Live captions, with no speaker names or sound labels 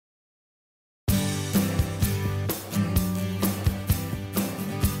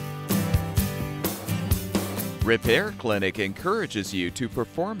Repair Clinic encourages you to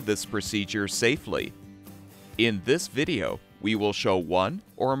perform this procedure safely. In this video, we will show one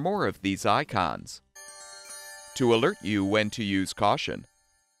or more of these icons to alert you when to use caution.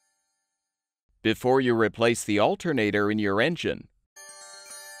 Before you replace the alternator in your engine,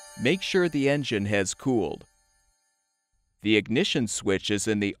 make sure the engine has cooled. The ignition switch is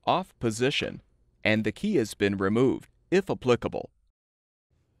in the off position and the key has been removed, if applicable.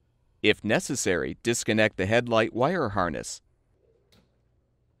 If necessary, disconnect the headlight wire harness.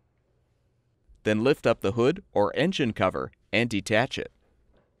 Then lift up the hood or engine cover and detach it.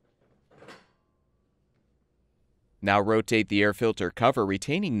 Now rotate the air filter cover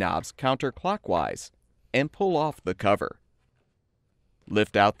retaining knobs counterclockwise and pull off the cover.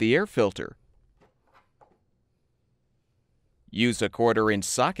 Lift out the air filter. Use a 1/4-inch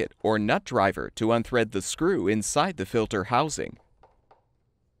socket or nut driver to unthread the screw inside the filter housing.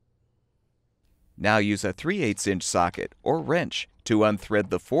 Now use a 3/8-inch socket or wrench to unthread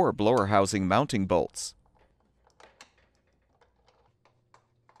the 4 blower housing mounting bolts.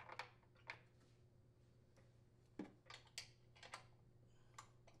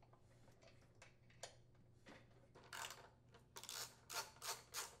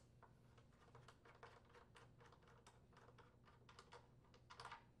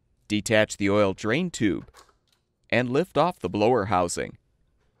 Detach the oil drain tube and lift off the blower housing.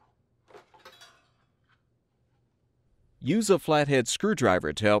 Use a flathead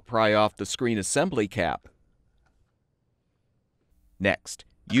screwdriver to help pry off the screen assembly cap. Next,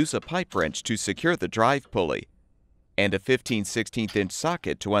 use a pipe wrench to secure the drive pulley and a 15/16-inch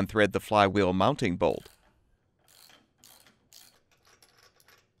socket to unthread the flywheel mounting bolt.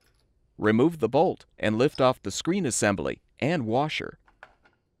 Remove the bolt and lift off the screen assembly and washer.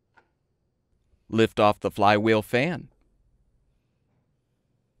 Lift off the flywheel fan.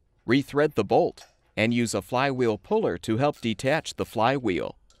 Rethread the bolt and use a flywheel puller to help detach the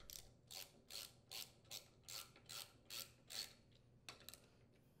flywheel.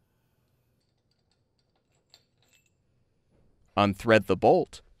 Unthread the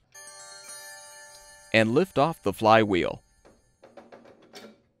bolt and lift off the flywheel.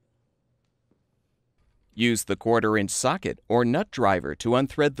 Use the 1/4-inch socket or nut driver to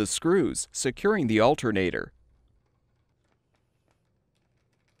unthread the screws securing the alternator.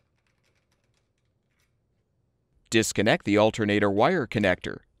 Disconnect the alternator wire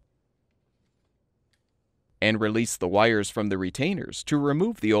connector and release the wires from the retainers to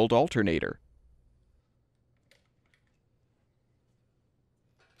remove the old alternator.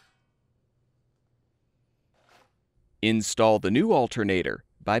 Install the new alternator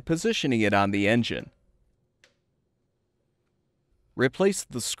by positioning it on the engine. Replace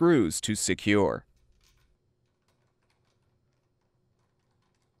the screws to secure.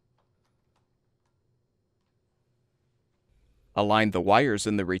 Align the wires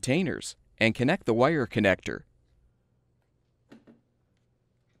in the retainers and connect the wire connector.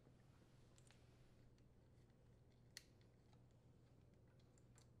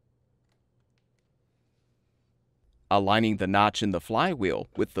 Aligning the notch in the flywheel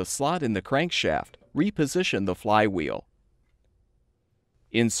with the slot in the crankshaft, reposition the flywheel.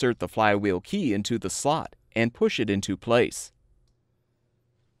 Insert the flywheel key into the slot and push it into place.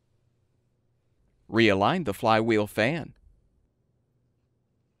 Realign the flywheel fan.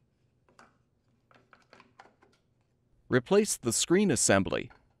 Replace the screen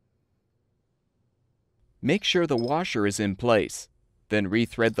assembly. Make sure the washer is in place, then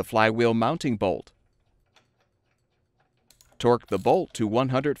rethread the flywheel mounting bolt. Torque the bolt to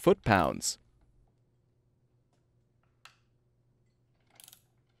 100 foot-pounds.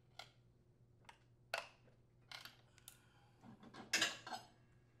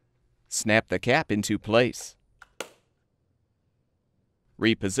 Snap the cap into place.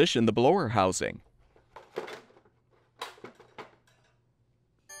 Reposition the blower housing.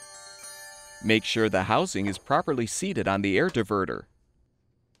 Make sure the housing is properly seated on the air diverter.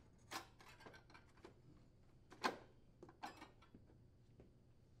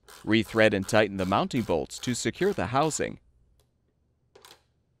 Rethread and tighten the mounting bolts to secure the housing.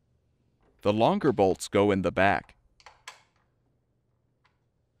 The longer bolts go in the back.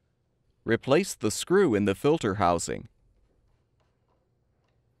 Replace the screw in the filter housing.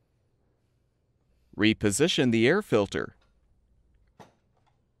 Reposition the air filter.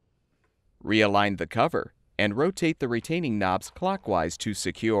 Realign the cover and rotate the retaining knobs clockwise to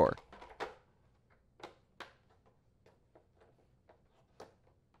secure.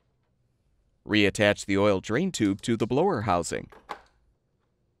 Reattach the oil drain tube to the blower housing.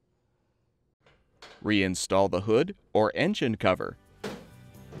 Reinstall the hood or engine cover.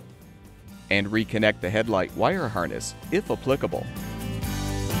 and reconnect the headlight wire harness if applicable.